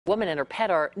Woman and her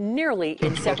pet are nearly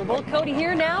inseparable. Cody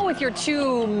here now with your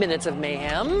 2 minutes of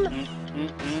mayhem. I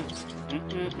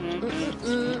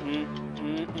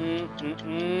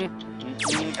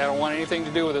don't want anything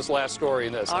to do with this last story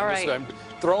in this. I'm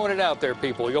throwing it out there,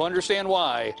 people. You'll understand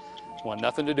why. Want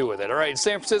nothing to do with it. All right,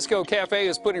 San Francisco Cafe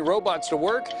is putting robots to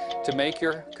work to make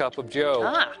your cup of joe.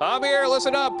 Javier,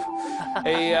 listen up.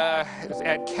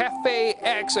 At Cafe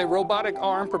X, a robotic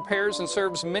arm prepares and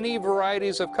serves many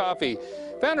varieties of coffee.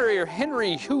 Founder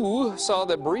Henry Hu saw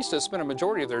that baristas spend a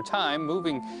majority of their time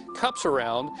moving cups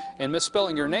around and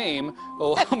misspelling your name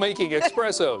while making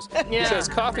espressos. He says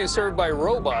coffee served by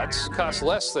robots costs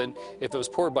less than if it was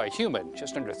poured by a human,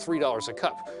 just under $3 a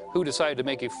cup. Hu decided to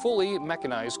make a fully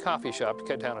mechanized coffee shop to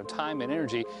cut down on time and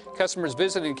energy. Customers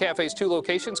visiting Cafe's 2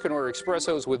 locations can order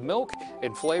espressos with milk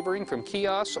and flavoring from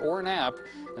kiosks or an app,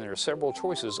 and there are several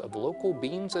choices of local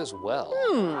beans as well.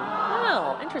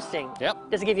 Wow, interesting. Yep.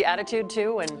 Does it give you attitude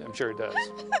too? And I'm sure it does.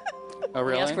 Oh,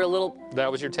 really? Ask for a little. That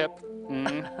was your tip?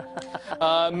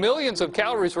 Millions of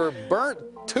calories were burnt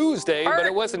Tuesday, but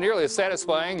it wasn't nearly as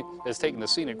satisfying as taking the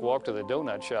scenic walk to the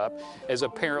donut shop, as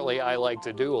apparently I like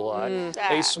to do a lot.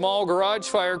 A small garage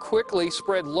fire quickly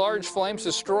spread large flames,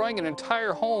 destroying an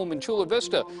entire home in Chula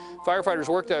Vista. Firefighters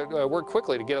worked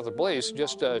quickly to get out the blaze.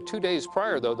 Just 2 days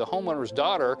prior, though, the homeowner's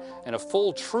daughter and a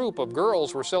full troop of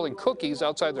girls were selling cookies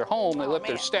outside their home. They left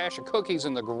their stash of cookies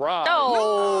in the garage.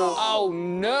 Oh,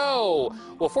 no.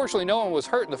 Well, fortunately, no one was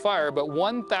hurt in the fire, but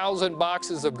 1,000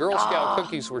 boxes of Girl Scout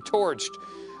cookies were torched.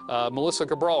 Melissa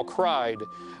Cabral cried.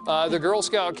 The Girl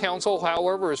Scout Council,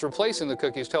 however, is replacing the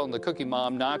cookies, telling the cookie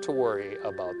mom not to worry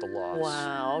about the loss.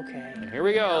 Wow, okay. And here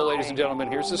we go, ladies and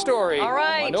gentlemen. Here's the story. All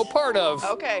right. No part of.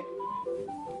 Okay.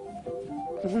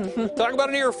 Talk about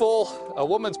an earful. A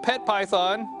woman's pet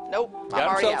python. Nope.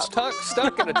 Got himself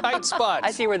stuck in a tight spot.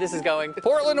 I see where this is going.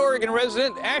 Portland, Oregon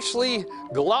resident Ashley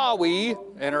Glawi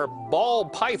and her ball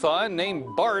python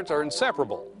named Bart are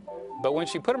inseparable. But when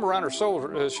she put him around her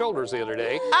shoulders the other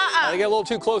day, they got a little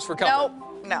too close for comfort.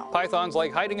 No. Pythons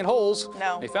like hiding in holes.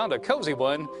 No. They found a cozy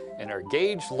one in her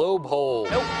gauged lobe hole.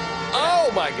 Nope.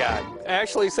 Oh, my God.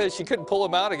 Ashley says she couldn't pull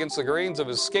him out against the grains of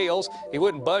his scales. He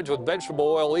wouldn't budge with vegetable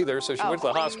oil either, so she went to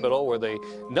the hospital where they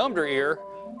numbed her ear,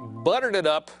 buttered it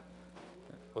up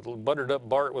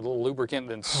Bart with a little lubricant,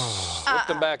 then slipped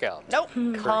him back out. Nope.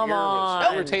 Come on. Her ear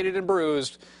was irritated and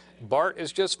bruised. Bart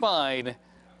is just fine.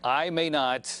 I may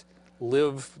not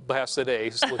live past the day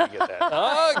just looking at that.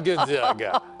 Oh, good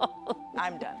guy.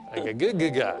 I'm done. Like a good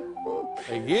guy.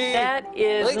 That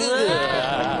is.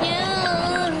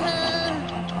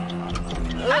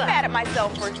 I'm mad at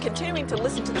myself for continuing to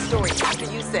listen to the story after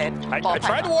you said. I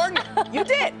tried to warn you. You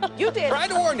did. You did. Tried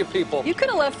to warn you, people. You could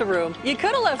have left the room. You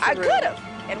could have left the room. I could have.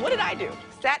 And what did I do?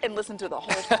 Sat and listened to the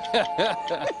whole thing.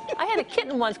 I had a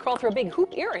kitten once crawl through a big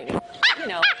hoop earring. You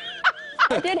know,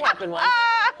 it did happen once.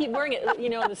 He wearing it, you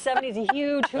know, in the 70s, a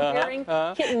huge hoop earring.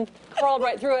 Kitten crawled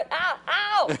right through it. Ow,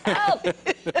 ow, ow.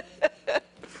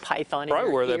 Python in Probably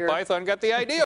your where ear. that python got the idea.